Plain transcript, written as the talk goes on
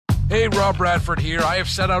Hey, Rob Bradford here. I have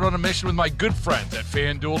set out on a mission with my good friends at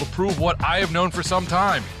FanDuel to prove what I have known for some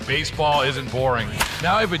time. Baseball isn't boring.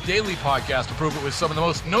 Now I have a daily podcast to prove it with some of the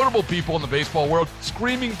most notable people in the baseball world,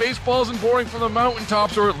 screaming baseball isn't boring from the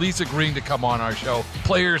mountaintops, or at least agreeing to come on our show.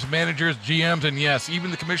 Players, managers, GMs, and yes, even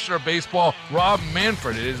the commissioner of baseball, Rob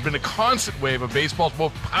Manfred. It has been a constant wave of baseball's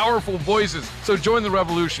most powerful voices. So join the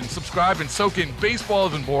revolution. Subscribe and soak in Baseball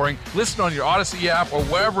Isn't Boring. Listen on your Odyssey app or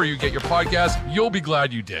wherever you get your podcasts. You'll be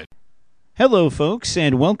glad you did. Hello, folks,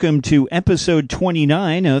 and welcome to episode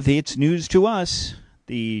 29 of It's News to Us,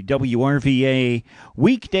 the WRVA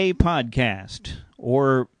weekday podcast,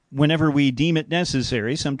 or whenever we deem it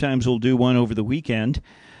necessary. Sometimes we'll do one over the weekend,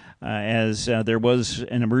 as there was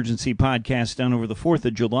an emergency podcast done over the 4th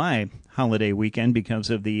of July holiday weekend because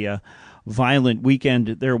of the violent weekend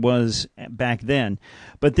there was back then.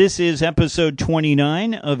 But this is episode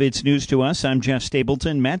 29 of It's News to Us. I'm Jeff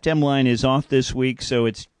Stapleton. Matt Demline is off this week, so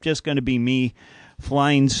it's just going to be me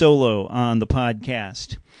flying solo on the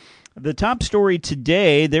podcast. The top story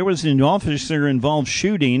today, there was an officer-involved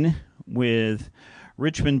shooting with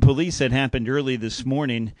Richmond police that happened early this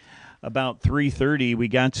morning. About 3:30, we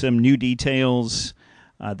got some new details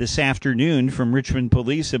this afternoon from Richmond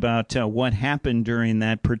police about what happened during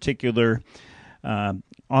that particular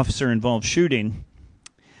officer-involved shooting.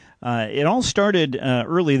 It all started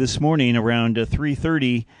early this morning around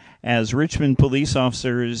 3:30 as Richmond police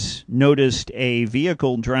officers noticed a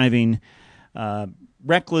vehicle driving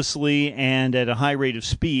recklessly and at a high rate of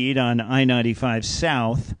speed on I-95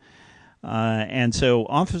 South. And so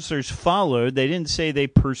officers followed. They didn't say they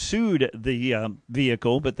pursued the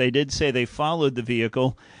vehicle, but they did say they followed the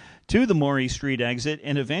vehicle to the Morey Street exit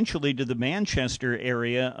and eventually to the Manchester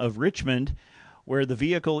area of Richmond, where the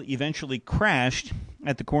vehicle eventually crashed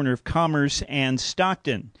at the corner of Commerce and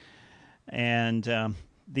Stockton. And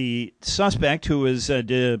the suspect, who was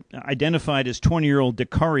identified as 20-year-old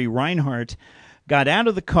Dakari Reinhardt, got out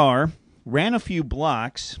of the car, ran a few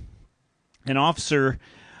blocks. An officer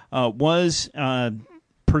was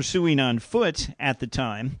pursuing on foot at the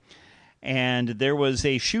time, and there was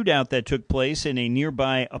a shootout that took place in a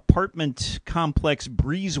nearby apartment complex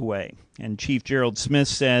breezeway. And Chief Gerald Smith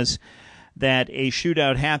says that a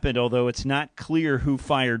shootout happened, although it's not clear who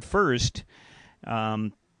fired first.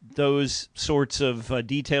 Those sorts of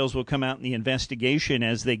details will come out in the investigation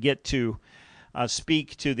as they get to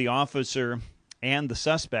speak to the officer and the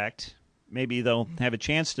suspect. Maybe they'll have a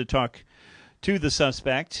chance to talk to the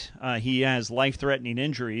suspect. He has life-threatening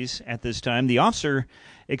injuries at this time. The officer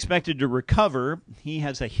expected to recover. He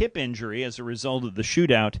has a hip injury as a result of the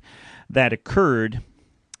shootout that occurred,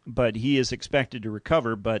 but he is expected to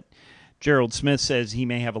recover. But Gerald Smith says he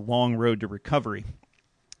may have a long road to recovery.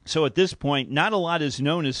 So at this point, not a lot is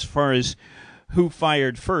known as far as who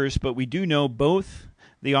fired first, but we do know both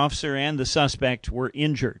the officer and the suspect were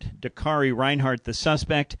injured. Dakari Reinhardt, the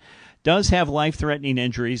suspect, does have life-threatening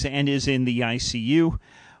injuries and is in the ICU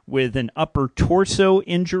with an upper torso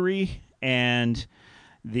injury, and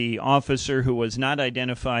the officer, who was not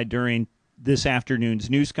identified during this afternoon's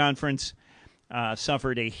news conference,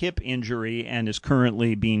 suffered a hip injury and is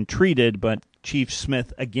currently being treated, but Chief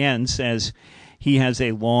Smith again says he has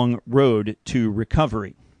a long road to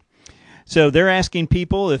recovery. So they're asking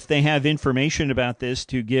people if they have information about this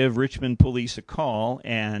to give Richmond police a call,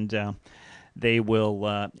 and they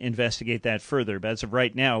will investigate that further. But as of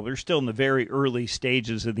right now, we're still in the very early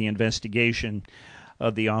stages of the investigation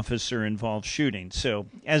of the officer-involved shooting. So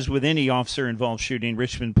as with any officer-involved shooting,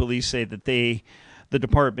 Richmond police say that the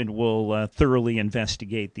department will thoroughly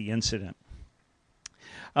investigate the incident.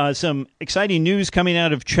 Some exciting news coming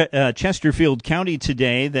out of Chesterfield County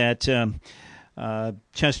today that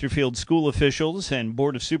Chesterfield school officials and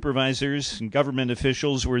Board of Supervisors and government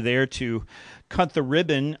officials were there to cut the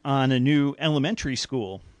ribbon on a new elementary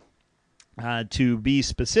school. To be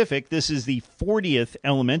specific, this is the 40th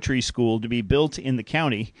elementary school to be built in the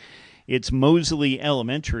county. It's Mosley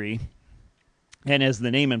Elementary, and as the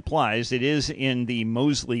name implies, it is in the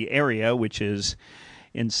Mosley area, which is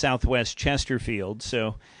in southwest Chesterfield.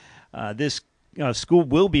 So this school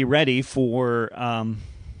will be ready for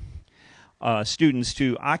students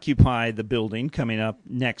to occupy the building coming up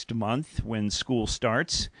next month when school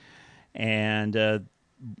starts. And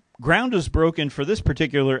ground was broken for this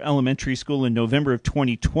particular elementary school in November of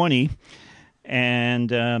 2020. And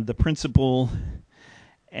the principal,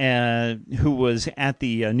 who was at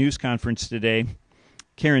the news conference today,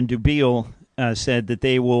 Karen Dubiel, said that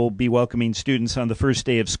they will be welcoming students on the first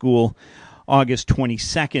day of school, August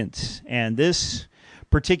 22nd. And this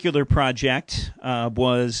particular project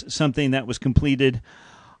was something that was completed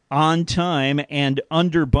on time and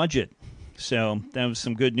under budget. So that was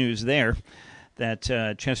some good news there,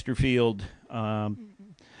 that Chesterfield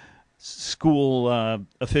school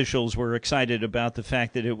officials were excited about the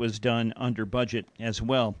fact that it was done under budget as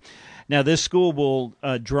well. Now, this school will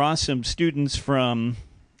draw some students from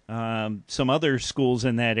some other schools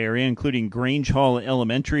in that area, including Grange Hall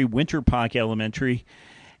Elementary, Winterpock Elementary,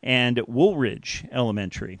 and Woolridge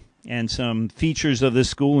Elementary. And some features of this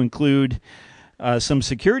school include some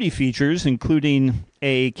security features, including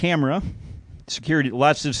a camera,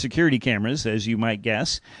 lots of security cameras, as you might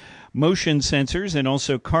guess, motion sensors, and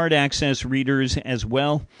also card access readers as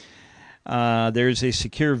well. There's a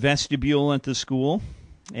secure vestibule at the school,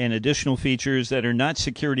 and additional features that are not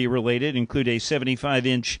security related include a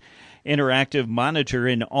 75-inch interactive monitor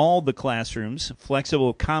in all the classrooms,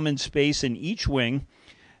 flexible common space in each wing,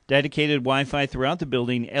 dedicated Wi-Fi throughout the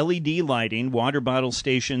building, LED lighting, water bottle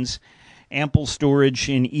stations, ample storage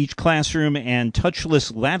in each classroom, and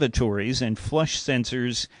touchless lavatories and flush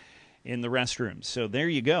sensors in the restrooms. So there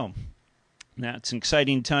you go. Now, it's an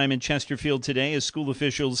exciting time in Chesterfield today as school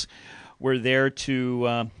officials were there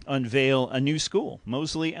to unveil a new school,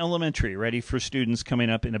 Mosley Elementary, ready for students coming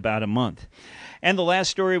up in about a month. And the last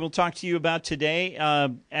story we'll talk to you about today,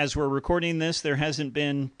 as we're recording this, there hasn't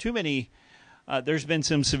been too many, there's been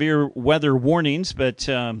some severe weather warnings, but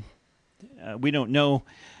we don't know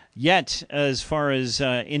yet as far as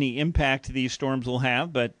any impact these storms will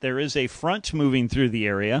have, but there is a front moving through the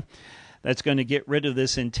area that's going to get rid of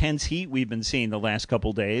this intense heat we've been seeing the last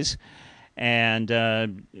couple days. And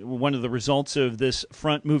one of the results of this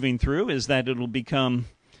front moving through is that it'll become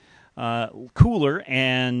cooler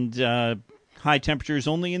and high temperatures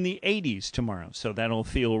only in the 80s tomorrow. So that'll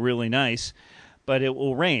feel really nice. But it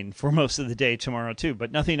will rain for most of the day tomorrow, too.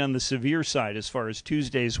 But nothing on the severe side as far as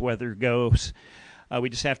Tuesday's weather goes. We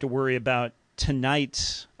just have to worry about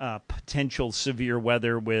tonight's potential severe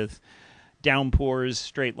weather with downpours,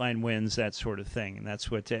 straight-line winds, that sort of thing. And that's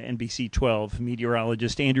what NBC 12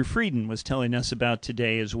 meteorologist Andrew Frieden was telling us about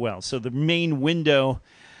today as well. So the main window,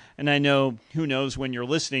 and I know, who knows when you're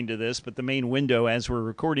listening to this, but the main window as we're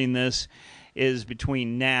recording this is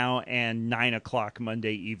between now and 9 o'clock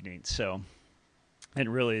Monday evening. So,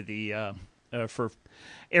 and really the for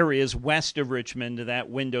areas west of Richmond, that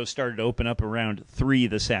window started to open up around 3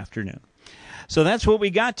 this afternoon. So that's what we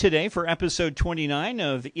got today for episode 29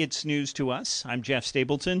 of It's News to Us. I'm Jeff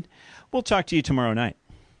Stapleton. We'll talk to you tomorrow night.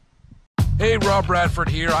 Hey, Rob Bradford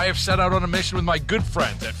here. I have set out on a mission with my good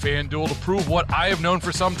friends at FanDuel to prove what I have known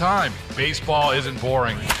for some time. Baseball isn't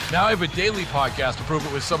boring. Now I have a daily podcast to prove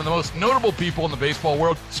it with some of the most notable people in the baseball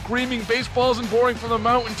world, screaming baseball isn't boring from the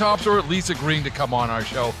mountaintops, or at least agreeing to come on our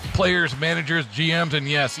show. Players, managers, GMs, and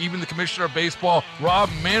yes, even the commissioner of baseball, Rob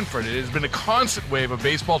Manfred. It has been a constant wave of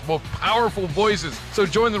baseball's most powerful voices. So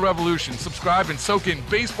join the revolution. Subscribe and soak in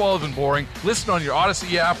Baseball Isn't Boring. Listen on your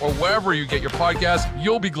Odyssey app or wherever you get your podcasts.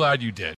 You'll be glad you did.